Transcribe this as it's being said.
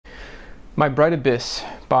My Bright Abyss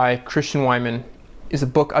by Christian Wiman is a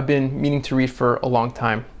book I've been meaning to read for a long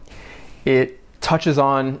time. It touches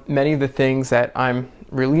on many of the things that I'm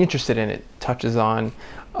really interested in. It touches on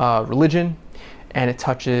religion, and it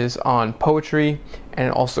touches on poetry, and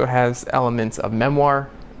it also has elements of memoir.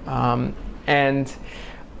 And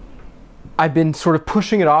I've been sort of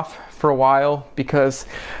pushing it off for a while because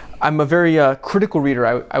I'm a very critical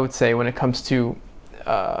reader, I would say, when it comes to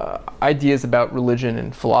ideas about religion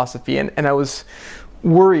and philosophy. And I was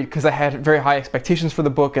worried because I had very high expectations for the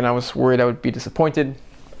book, and I was worried I would be disappointed.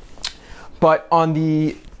 But on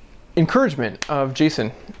the encouragement of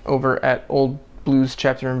Jason over at Old Blues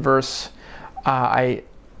Chapter and Verse, I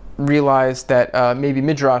realized that maybe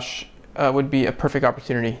Midrash would be a perfect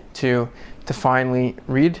opportunity to finally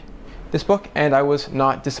read this book, and I was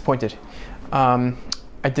not disappointed. I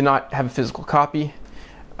did not have a physical copy.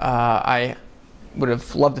 I would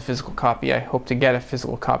have loved a physical copy. I hope to get a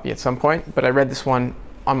physical copy at some point, but I read this one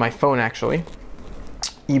on my phone, actually,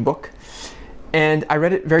 ebook, and I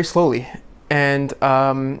read it very slowly, and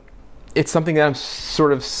it's something that I'm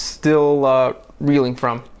sort of still reeling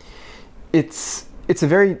from. It's a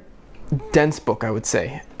very dense book, I would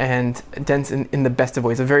say, and dense in the best of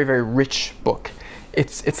ways. A very, very rich book.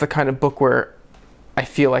 It's the kind of book where I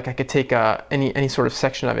feel like I could take any sort of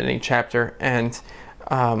section of it, any chapter, and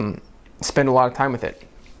spend a lot of time with it.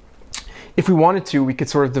 If we wanted to, we could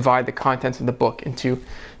sort of divide the contents of the book into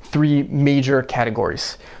three major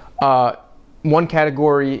categories. One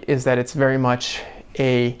category is that it's very much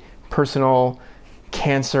a personal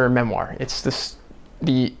cancer memoir. It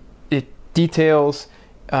details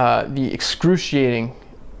the excruciating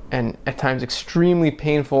and at times extremely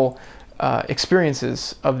painful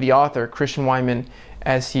experiences of the author, Christian Wiman,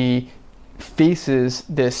 as he faces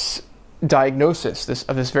this diagnosis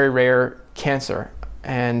of this very rare cancer,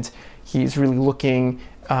 and he's really looking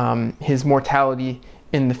his mortality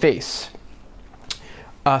in the face.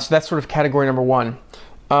 So that's sort of category number one.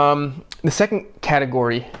 The second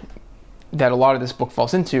category that a lot of this book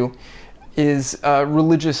falls into is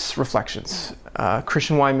religious reflections.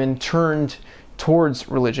 Christian Wiman turned towards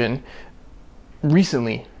religion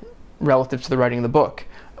recently relative to the writing of the book.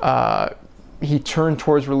 He turned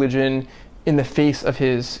towards religion in the face of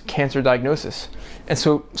his cancer diagnosis. And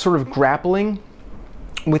so sort of grappling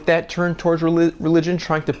with that turn towards religion,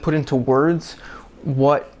 trying to put into words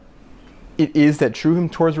what it is that drew him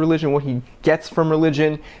towards religion, what he gets from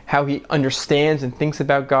religion, how he understands and thinks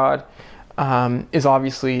about God, is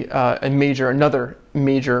obviously another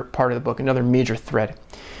major part of the book, another major thread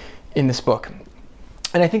in this book.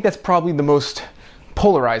 And I think that's probably the most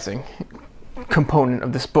polarizing component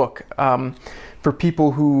of this book. For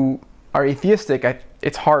people who are atheistic,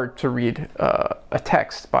 it's hard to read a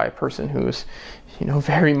text by a person who's,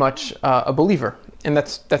 very much a believer, and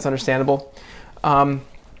that's understandable.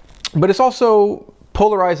 But it's also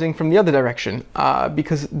polarizing from the other direction,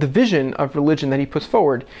 because the vision of religion that he puts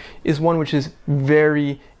forward is one which is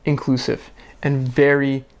very inclusive and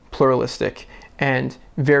very pluralistic and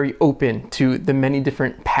very open to the many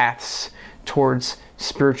different paths towards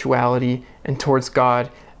spirituality and towards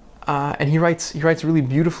God. And he writes really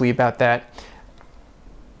beautifully about that.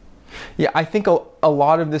 Yeah, I think a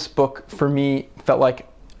lot of this book for me felt like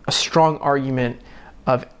a strong argument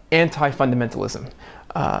of anti-fundamentalism.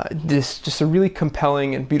 This just a really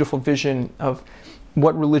compelling and beautiful vision of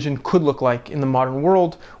what religion could look like in the modern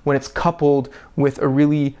world when it's coupled with a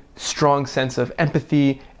really strong sense of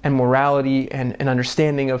empathy and morality and an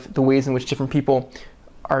understanding of the ways in which different people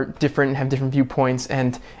are different and have different viewpoints,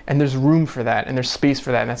 and there's room for that, and there's space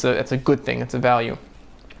for that, and that's a good thing, that's a value.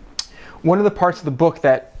 One of the parts of the book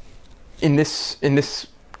that in this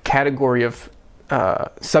category of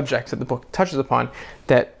subjects that the book touches upon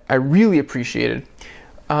that I really appreciated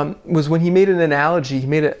was when he made an analogy. He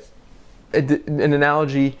made an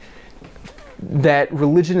analogy that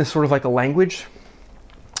religion is sort of like a language,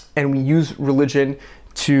 and we use religion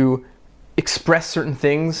to express certain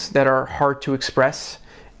things that are hard to express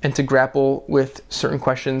and to grapple with certain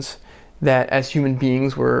questions that as human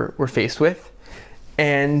beings we're faced with.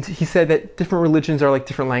 And he said that different religions are like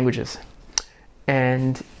different languages.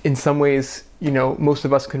 And in some ways, most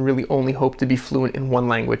of us can really only hope to be fluent in one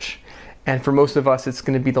language. And for most of us, it's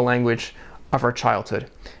going to be the language of our childhood.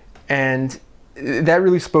 And that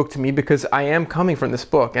really spoke to me because I am coming from this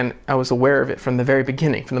book, and I was aware of it from the very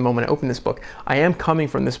beginning, from the moment I opened this book. I am coming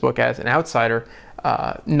from this book as an outsider,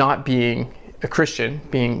 not being a Christian,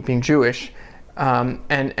 being Jewish, and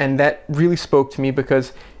that really spoke to me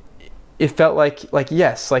because it felt like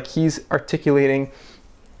he's articulating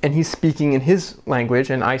and he's speaking in his language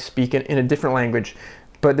and I speak in a different language,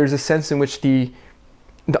 but there's a sense in which the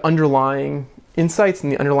the underlying insights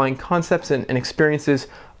and the underlying concepts and experiences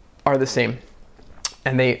are the same,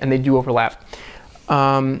 and they do overlap.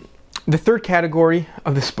 The third category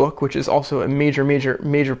of this book, which is also a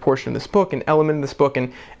major portion of this book, an element of this book,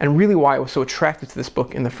 and really why I was so attracted to this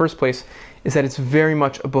book in the first place, is that it's very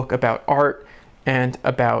much a book about art and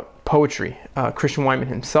about poetry. Christian Wiman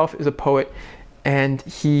himself is a poet, and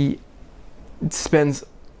he spends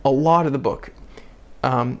a lot of the book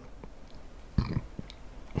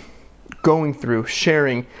going through,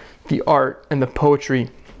 sharing the art and the poetry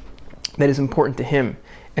that is important to him,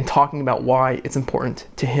 and talking about why it's important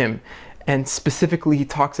to him. And specifically, he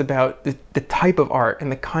talks about the type of art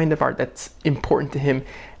and the kind of art that's important to him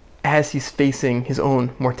as he's facing his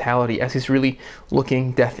own mortality, as he's really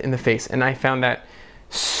looking death in the face. And I found that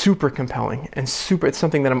super compelling and it's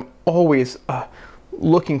something that I'm always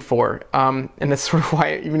looking for. And that's sort of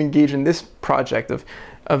why I even engage in this project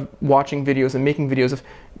of watching videos and making videos, of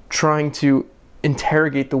trying to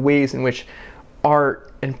interrogate the ways in which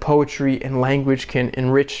art and poetry and language can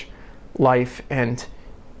enrich life and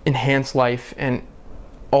enhance life and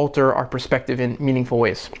alter our perspective in meaningful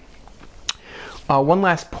ways. One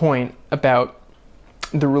last point about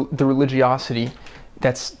the religiosity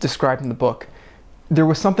that's described in the book. There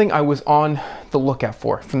was something I was on the lookout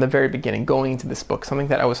for from the very beginning, going into this book, something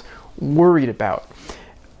that I was worried about.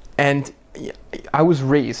 And I was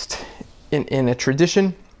raised in a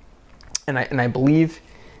tradition, and I believe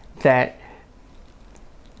that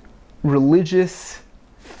religious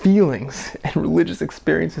feelings and religious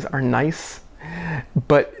experiences are nice,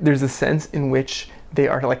 but there's a sense in which they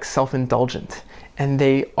are like self-indulgent, and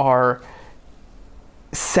they are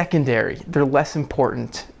secondary. They're less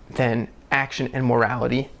important than action and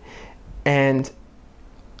morality. And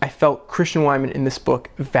I felt Christian Wiman in this book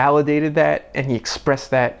validated that, and he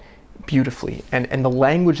expressed that beautifully. And the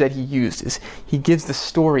language that he used is, he gives the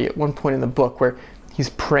story at one point in the book where he's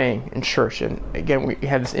praying in church. And again, we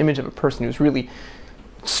have this image of a person who's really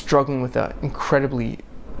struggling with an incredibly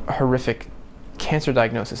horrific cancer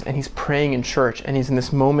diagnosis, and he's praying in church, and he's in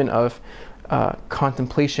this moment of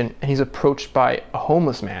contemplation, and he's approached by a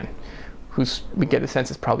homeless man who's, we get the sense,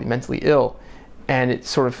 is probably mentally ill, and it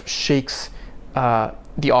sort of shakes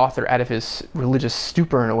the author out of his religious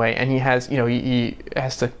stupor in a way, and he has, he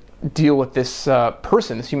has to deal with this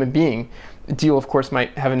person, this human being. Deal, of course,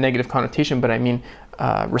 might have a negative connotation, but I mean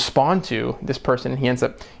respond to this person, and he ends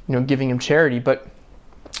up, giving him charity. But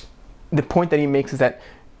the point that he makes is that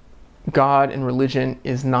God and religion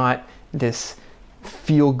is not this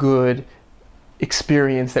feel-good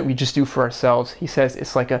experience that we just do for ourselves. He says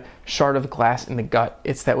it's like a shard of glass in the gut.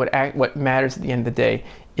 It's that what matters at the end of the day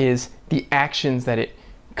is the actions that it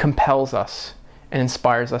compels us and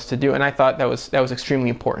inspires us to do. And I thought that was extremely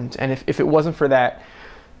important. And if it wasn't for that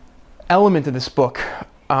element of this book,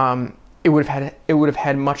 it would have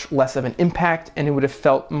had much less of an impact, and it would have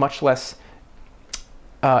felt much less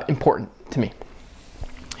important to me.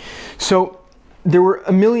 So there were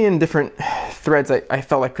a million different threads I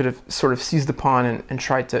felt I could have sort of seized upon and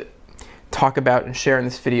tried to talk about and share in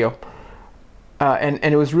this video. And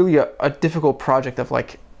it was really a difficult project of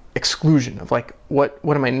like exclusion, of like, what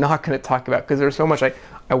am I not going to talk about? Because there's so much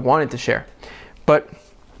I wanted to share. But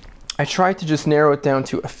I tried to just narrow it down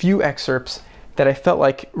to a few excerpts that I felt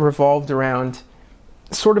like revolved around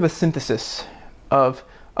sort of a synthesis of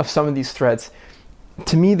some of these threads.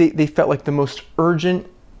 To me, they felt like the most urgent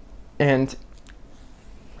and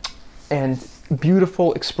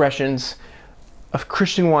beautiful expressions of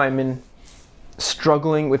Christian Wiman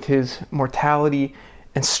struggling with his mortality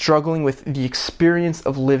and struggling with the experience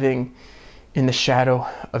of living in the shadow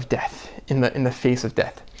of death, in the face of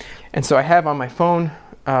death. And so I have on my phone,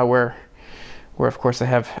 where of course I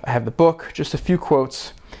have the book, just a few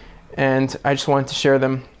quotes, and I just wanted to share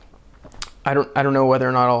them. I don't know whether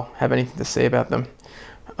or not I'll have anything to say about them,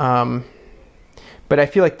 but I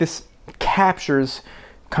feel like this captures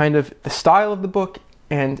kind of the style of the book,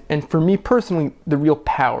 and for me personally, the real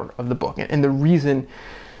power of the book, and the reason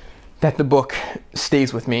that the book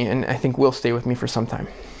stays with me, and I think will stay with me for some time.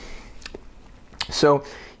 So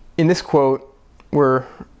in this quote, we're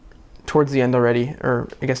towards the end already, or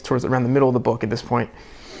I guess towards around the middle of the book at this point.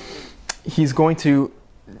 He's going to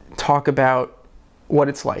talk about what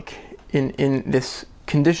it's like in this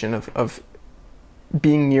condition of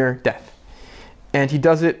being near death. And he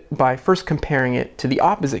does it by first comparing it to the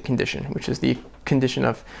opposite condition, which is the condition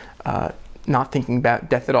of not thinking about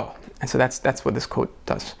death at all. And so that's what this quote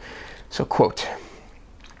does. So, quote,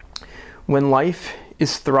 "When life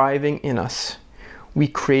is thriving in us, we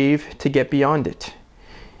crave to get beyond it.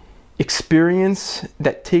 Experience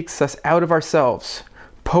that takes us out of ourselves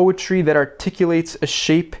poetry that articulates a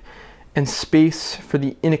shape and space for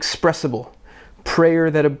the inexpressible, prayer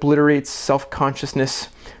that obliterates self-consciousness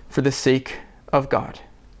for the sake of God.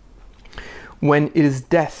 When it is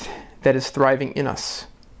death that is thriving in us,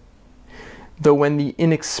 though when the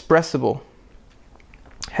inexpressible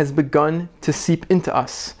has begun to seep into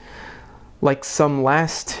us like some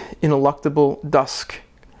last ineluctable dusk,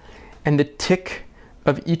 and the tick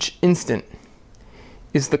of each instant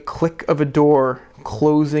is the click of a door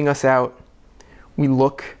closing us out, we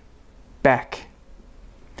look back.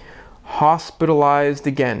 Hospitalized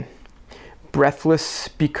again, breathless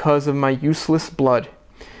because of my useless blood,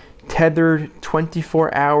 tethered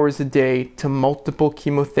 24 hours a day to multiple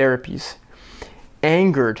chemotherapies,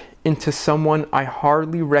 angered into someone I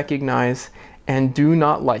hardly recognize and do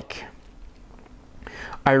not like.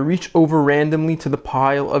 I reach over randomly to the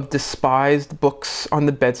pile of despised books on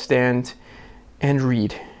the bedstand and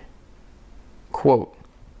read. Quote,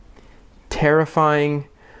 terrifying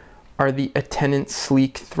are the attendant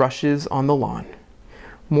sleek thrushes on the lawn,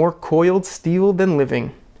 more coiled steel than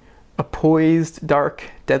living, a poised, dark,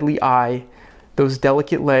 deadly eye, those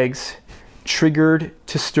delicate legs, triggered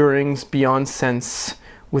to stirrings beyond sense,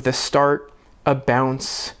 with a start, a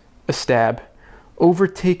bounce, a stab,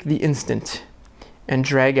 overtake the instant, and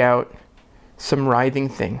drag out some writhing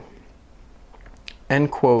thing. End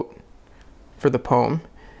quote for the poem.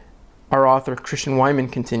 Our author, Christian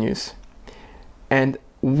Wiman, continues, and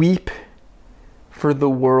weep for the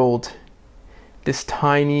world, this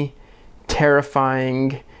tiny,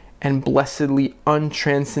 terrifying, and blessedly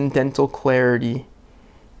untranscendental clarity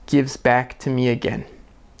gives back to me again.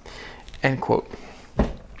 End quote.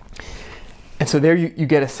 And so there you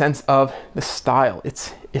get a sense of the style.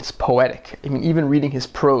 It's poetic. I mean, even reading his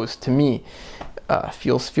prose to me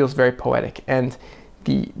feels very poetic. And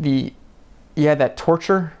that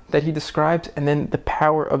torture that he describes, and then the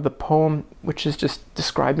power of the poem, which is just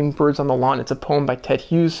describing birds on the lawn. It's a poem by Ted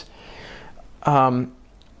Hughes. The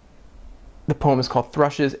poem is called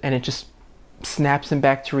Thrushes, and it just snaps him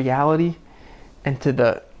back to reality and to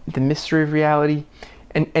the mystery of reality.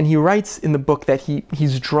 And he writes in the book that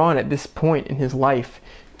he's drawn at this point in his life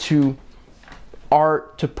to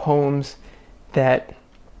art, to poems that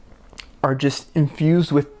are just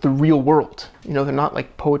infused with the real world. You know, they're not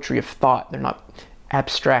like poetry of thought. They're not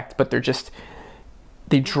abstract, but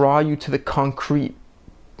they draw you to the concrete,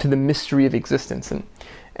 to the mystery of existence. And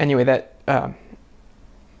anyway, that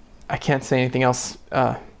I can't say anything else.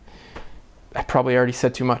 I probably already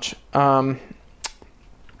said too much.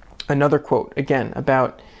 Another quote, again,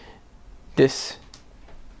 about this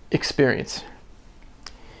experience.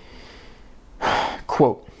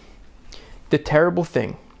 Quote, the terrible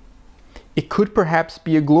thing, it could perhaps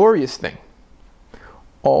be a glorious thing.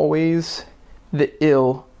 Always the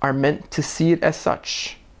ill are meant to see it as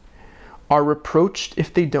such, are reproached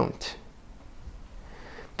if they don't.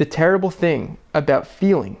 The terrible thing about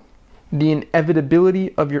feeling the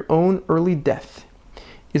inevitability of your own early death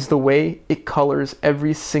is the way it colors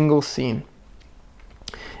every single scene.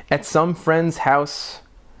 At some friend's house,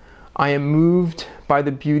 I am moved by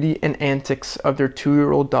the beauty and antics of their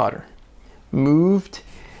 2-year-old daughter. Moved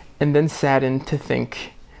and then saddened to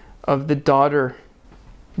think of the daughter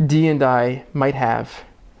Dee and I might have,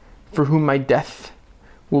 for whom my death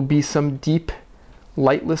will be some deep,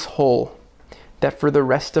 lightless hole that for the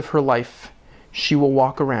rest of her life she will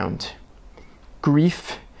walk around.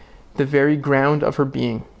 Grief, the very ground of her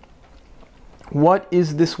being. What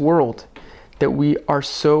is this world that we are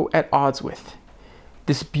so at odds with?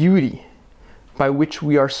 This beauty by which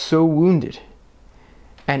we are so wounded,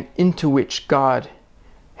 and into which God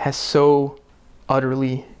has so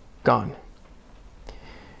utterly gone.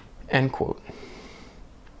 End quote.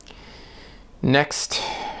 Next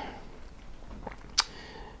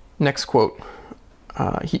quote.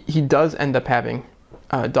 He does end up having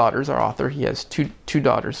daughters. Our author, he has two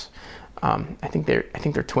daughters. I think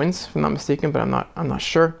they're twins, if I'm not mistaken, but I'm not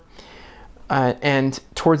sure. And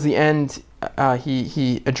towards the end,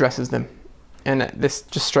 he addresses them, and this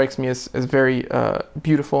just strikes me as very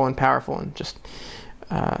beautiful and powerful, and just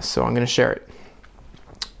so I'm going to share it.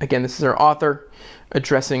 Again, this is our author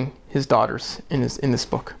addressing his daughters in this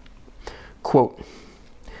book. Quote,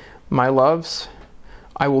 "My loves,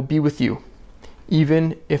 I will be with you,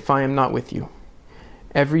 even if I am not with you.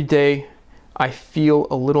 Every day I feel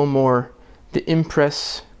a little more the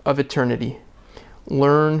impress of eternity,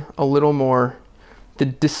 learn a little more the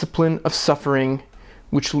discipline of suffering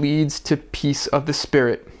which leads to peace of the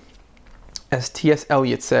spirit," as T.S.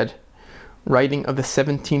 Eliot said, writing of the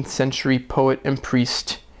 17th century poet and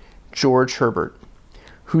priest George Herbert,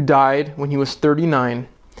 who died when he was 39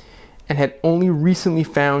 and had only recently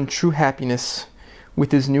found true happiness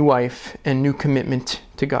with his new wife and new commitment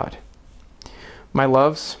to God. My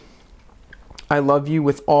loves, I love you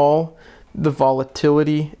with all the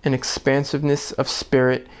volatility and expansiveness of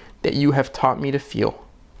spirit that you have taught me to feel.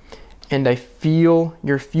 And I feel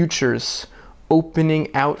your futures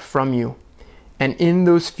opening out from you. And in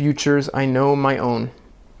those futures, I know my own.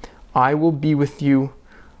 I will be with you.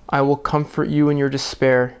 I will comfort you in your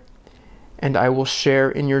despair, and I will share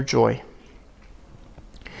in your joy.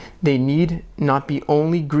 They need not be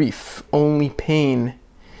only grief, only pain,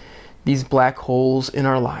 these black holes in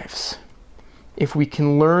our lives. If we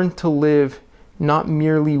can learn to live not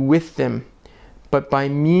merely with them, but by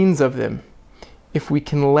means of them, if we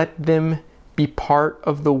can let them be part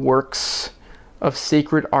of the works of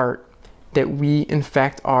sacred art that we in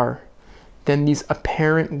fact are, then these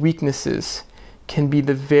apparent weaknesses can be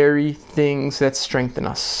the very things that strengthen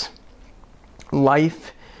us.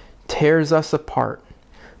 Life tears us apart,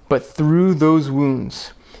 but through those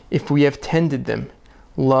wounds, if we have tended them,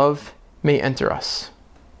 love may enter us.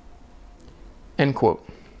 End quote.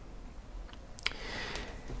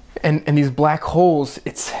 And these black holes,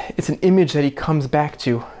 it's an image that he comes back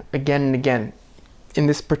to again and again. In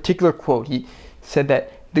this particular quote, he said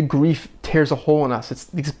that the grief tears a hole in us. It's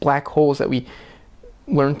these black holes that we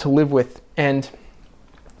learn to live with. And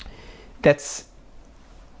that's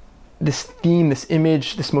this theme, this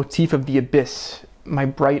image, this motif of the abyss, my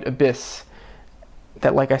bright abyss,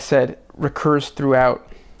 that, like I said, recurs throughout.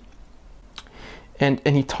 And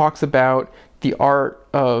he talks about the art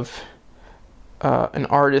of an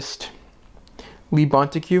artist, Lee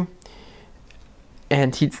Bontecou,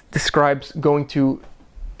 and he describes going to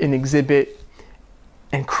an exhibit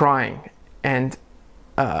and crying. And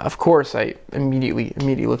of course, I immediately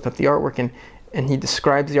looked up the artwork, and he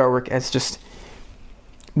describes the artwork as just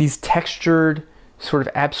these textured, sort of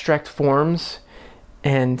abstract forms,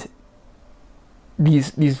 and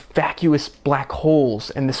these vacuous black holes,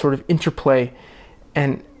 and this sort of interplay.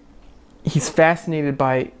 And he's fascinated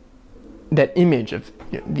by that image of,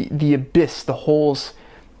 you know, the abyss, the holes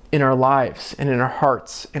in our lives and in our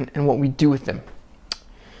hearts, and what we do with them.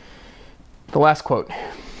 The last quote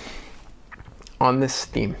on this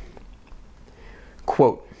theme.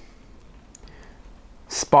 Quote,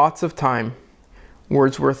 "Spots of time,"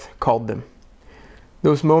 Wordsworth called them.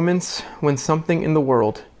 "Those moments when something in the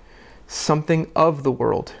world, something of the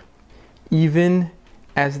world, even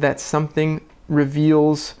as that something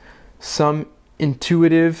reveals some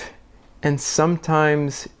intuitive and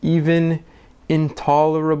sometimes even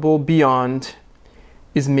intolerable beyond,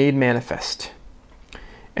 is made manifest.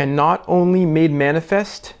 And not only made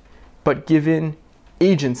manifest, but given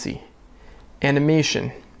agency,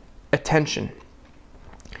 animation, attention.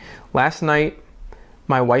 Last night,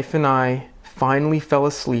 my wife and I finally fell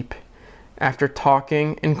asleep after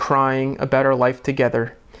talking and crying about our life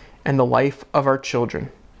together and the life of our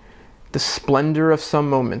children. The splendor of some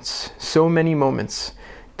moments, so many moments,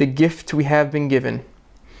 the gift we have been given,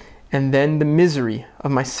 and then the misery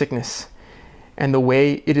of my sickness and the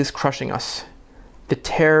way it is crushing us, the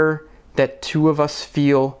terror that two of us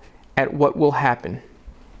feel at what will happen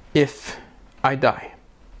if I die.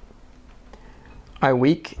 I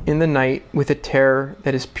wake in the night with a terror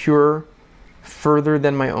that is purer, further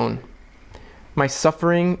than my own. My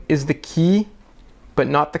suffering is the key, but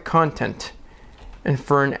not the content, and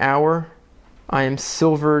for an hour I am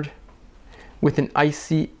silvered with an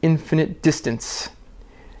icy infinite distance,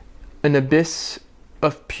 an abyss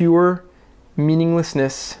of pure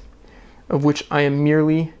meaninglessness of which I am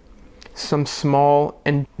merely some small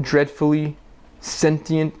and dreadfully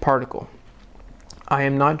sentient particle. I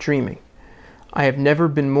am not dreaming. I have never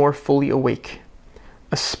been more fully awake.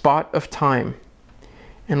 A spot of time,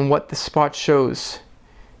 and what the spot shows,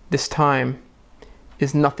 this time,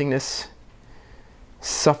 is nothingness,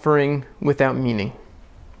 suffering without meaning."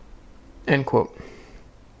 End quote.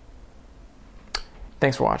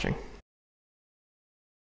 Thanks for watching.